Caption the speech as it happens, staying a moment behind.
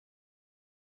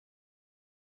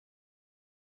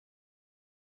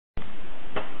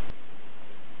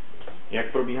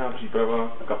Jak probíhá příprava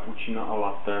kapučína a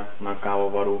latte na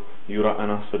kávovaru JURA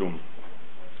ENA7?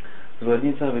 Z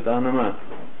lednice vytáhneme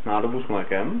nádobu s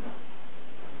mlékem,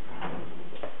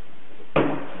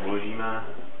 vložíme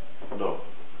do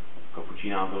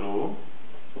kapučínátoru,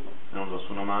 jenom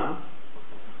zasuneme,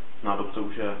 v nádobce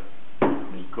už je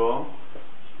mlíko,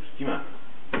 spustíme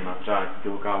nahřátí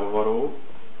toho kávovaru,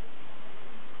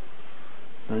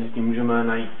 mezi tím můžeme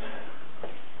najít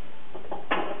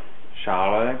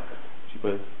šálek,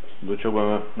 případně do čeho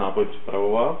budeme nápoj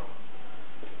připravovat.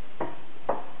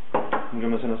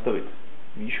 Můžeme si nastavit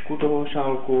výšku toho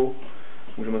šálku,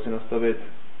 můžeme si nastavit,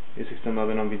 jestli chceme,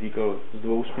 aby nám vytýkal z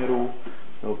dvou směrů,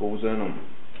 nebo pouze jenom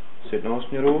z jednoho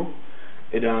směru.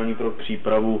 Ideální pro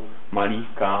přípravu malých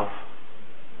káv,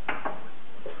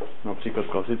 například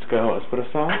klasického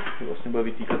espressa, který vlastně bude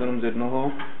vytýkat jenom z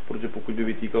jednoho, protože pokud by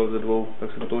vytýkal ze dvou,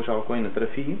 tak se do toho šálku ani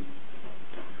netrefí.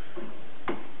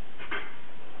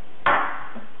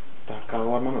 Tak,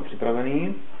 kávovar máme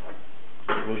připravený,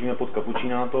 vložíme pod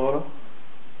kapučínátor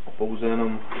a pouze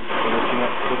jenom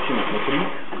točíme knoflík.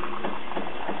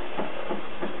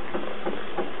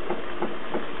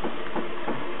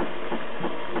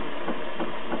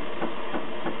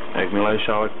 A jakmile je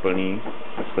šálek plný,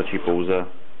 tak stačí pouze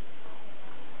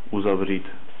uzavřít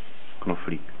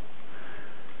knoflík.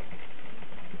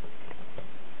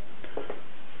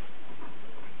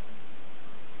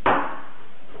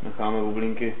 Necháme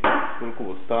bublinky chvilku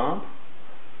odstát,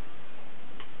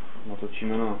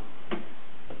 natočíme na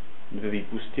 2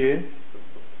 výpusti,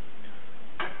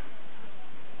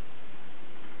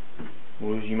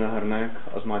 uložíme hrnek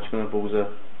a zmáčkneme pouze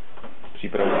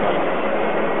přípravu kávy.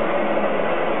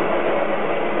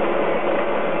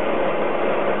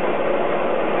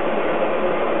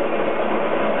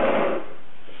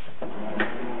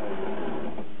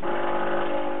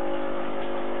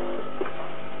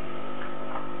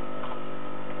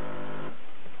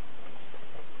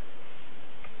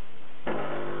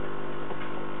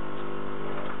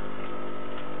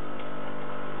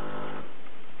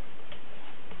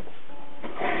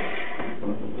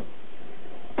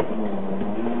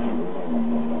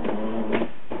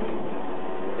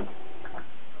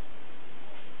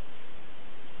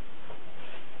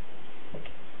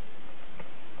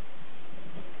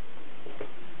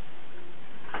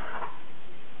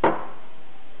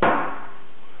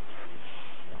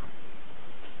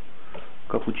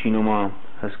 Kapučíno má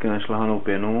hezky našlehanou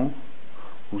pěnu,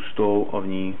 hustou a v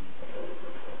ní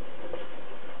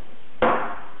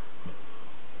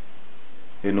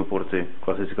jednu porci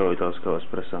klasického italského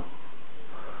espressa.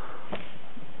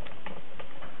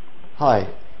 Hi,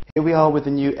 here we are with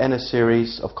the new ENA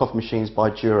series of coffee machines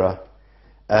by JURA.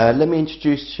 Let me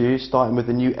introduce to you, starting with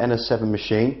the new ENA7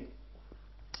 machine.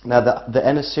 Now the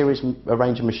ENA series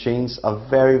range of machines are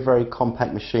very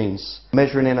compact machines.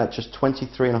 Measuring in at just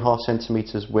 23.5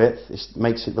 centimeters width, it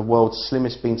makes it the world's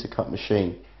slimmest bean to cut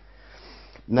machine.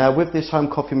 Now with this home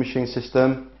coffee machine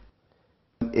system,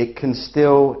 it can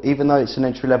still, even though it's an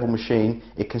entry-level machine,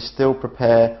 it can still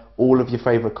prepare all of your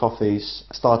favourite coffees.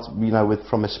 Start, with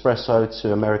from espresso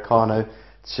to americano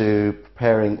to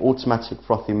preparing automatic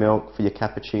frothy milk for your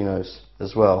cappuccinos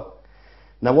as well.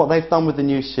 Now what they've done with the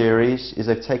new series is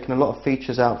they've taken a lot of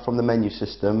features out from the menu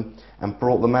system and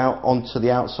brought them out onto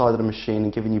the outside of the machine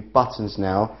and given you buttons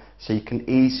now so you can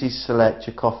easily select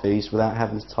your coffees without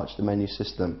having to touch the menu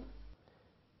system.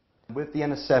 With the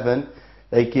ENA7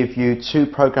 they give you 2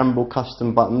 programmable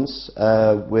custom buttons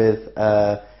with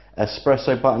an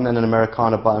espresso button and an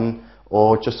americano button,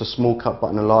 or just a small cup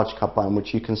button and a large cup button,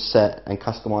 which you can set and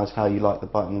customize how you like the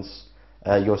buttons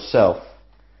yourself.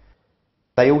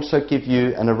 They also give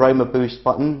you an aroma boost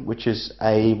button, which is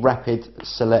a rapid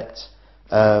select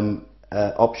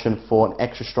option for an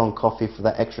extra strong coffee, for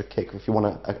that extra kick if you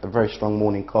want a very strong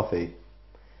morning coffee.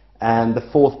 And the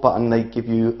 4th button, they give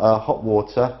you hot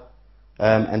water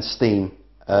and steam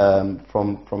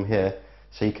from here,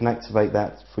 so you can activate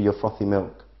that for your frothy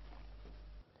milk.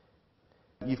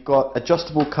 You've got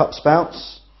adjustable cup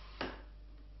spouts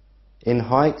in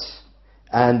height,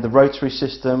 and the rotary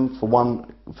system for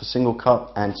single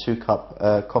cup and 2 cup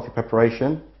coffee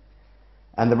preparation,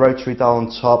 and the rotary dial on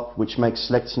top, which makes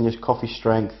selecting your coffee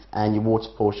strength and your water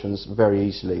portions very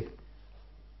easily.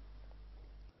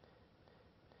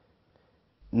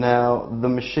 Now the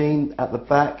machine at the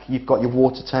back, you've got your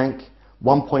water tank,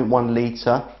 1.1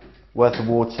 litre worth of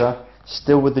water,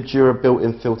 still with the JURA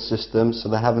built-in filter system, so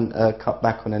they haven't cut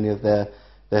back on any of their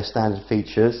standard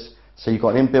features. So you've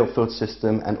got an inbuilt filter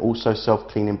system and also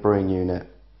self-cleaning brewing unit.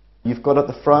 You've got at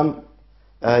the front,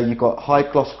 you've got high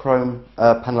gloss chrome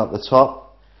panel at the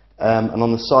top, and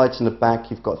on the sides and the back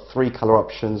you've got 3 colour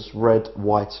options: red,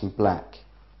 white and black.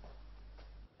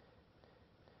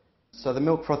 So the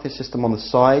milk frothing system on the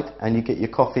side, and you get your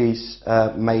coffees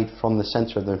made from the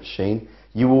centre of the machine.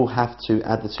 You will have to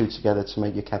add the two together to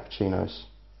make your cappuccinos.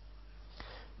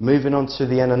 Moving on to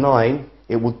the ENA9,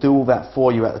 it will do all that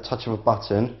for you at the touch of a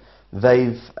button.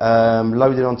 They've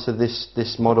loaded onto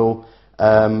this model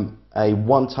a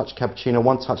one-touch cappuccino,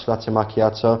 one-touch latte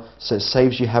macchiato, so it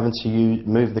saves you having to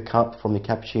move the cup from the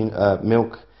cappuccino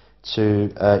milk to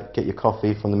get your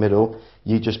coffee from the middle.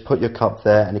 You just put your cup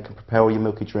there and it can prepare all your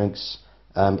milky drinks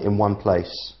in one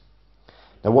place.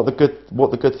 Now what the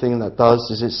good thing that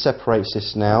does is it separates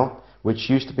this now, which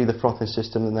used to be the frothing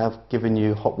system, and they've given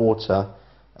you hot water,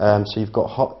 so you've got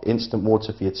hot instant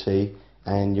water for your tea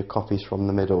and your coffees from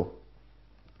the middle.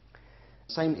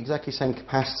 Exactly same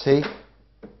capacity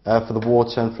for the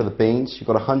water and for the beans. You've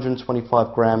got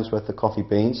 125 grams worth of coffee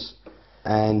beans,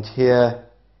 and here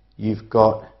you've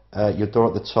got your door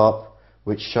at the top,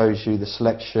 which shows you the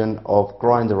selection of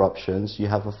grinder options. You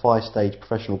have a 5-stage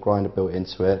professional grinder built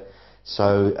into it,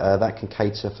 so that can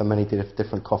cater for many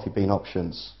different coffee bean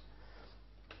options.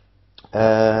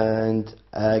 And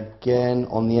again,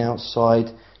 on the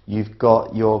outside you've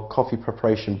got your coffee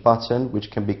preparation button, which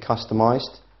can be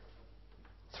customized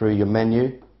through your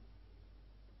menu.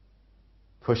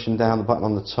 Pushing down the button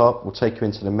on the top will take you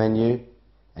into the menu,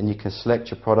 and you can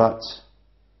select your product,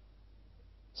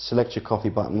 select your coffee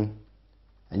button,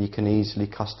 and you can easily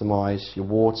customize your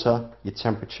water, your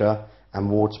temperature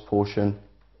and water portion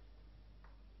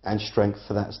and strength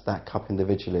for that cup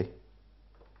individually.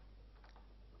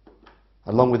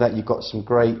 Along with that, you've got some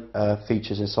great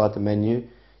features inside the menu.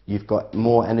 You've got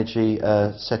more energy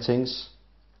settings.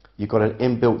 You've got an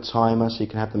inbuilt timer, so you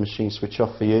can have the machine switch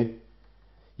off for you.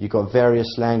 You've got various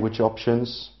language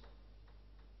options.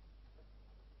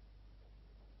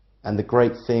 And the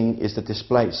great thing is the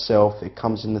display itself. It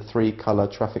comes in the 3 colour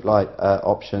traffic light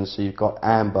options, so you've got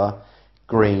amber,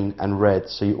 green and red,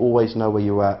 so you always know where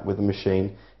you're at with the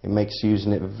machine. It makes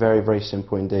using it very, very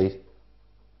simple indeed.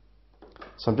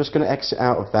 So I'm just going to exit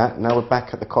out of that. Now we're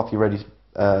back at the coffee ready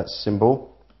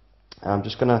symbol. I'm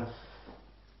just going to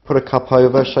put a cup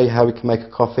over, show you how we can make a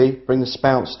coffee. Bring the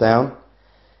spouts down,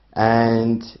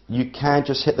 and you can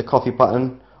just hit the coffee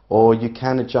button, or you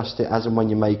can adjust it as and when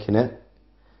you're making it.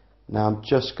 Now I'm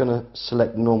just going to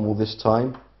select normal this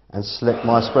time and select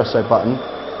my espresso button,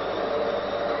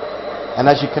 and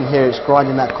as you can hear, it's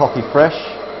grinding that coffee fresh.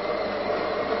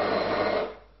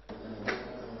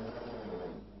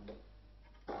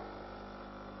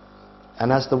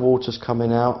 And as the water's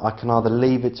coming out, I can either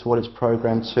leave it to what it's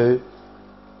programmed to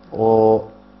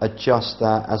or adjust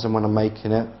that as and when I'm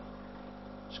making it.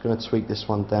 Just going to tweak this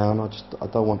one down. I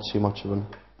don't want too much of an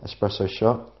espresso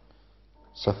shot.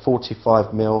 So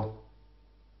 45ml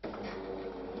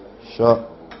shot,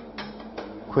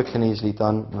 quick and easily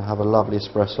done, and I have a lovely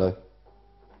espresso.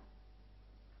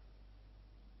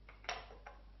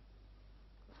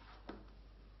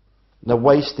 Now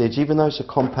wastage, even though it's a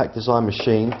compact design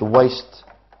machine, the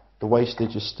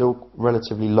wastage is still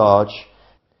relatively large,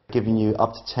 giving you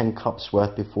up to 10 cups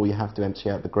worth before you have to empty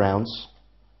out the grounds.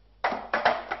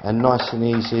 And nice and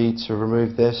easy to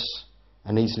remove this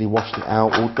and easily wash it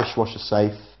out, all dishwasher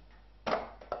safe,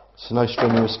 so no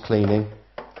strenuous cleaning.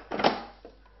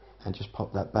 And just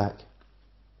pop that back.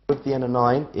 With the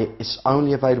ENA9, it's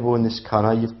only available in this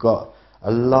colour. You've got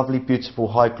a lovely, beautiful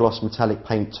high gloss metallic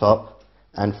paint top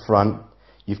and front.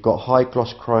 You've got high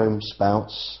gloss chrome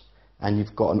spouts, and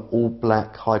you've got an all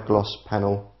black high gloss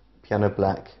panel, piano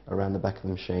black, around the back of the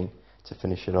machine to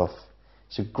finish it off.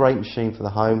 It's a great machine for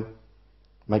the home.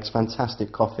 Makes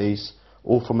fantastic coffees,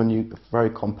 all from a new,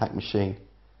 very compact machine.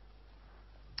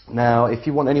 Now, if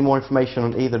you want any more information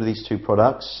on either of these two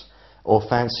products, or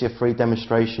fancy a free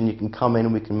demonstration, you can come in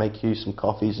and we can make you some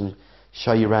coffees and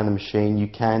show you around the machine. You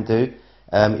can do.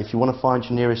 If you want to find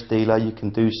your nearest dealer, you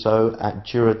can do so at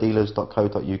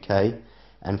juradealers.co.uk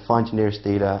and find your nearest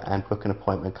dealer and book an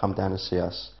appointment, come down and see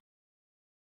us.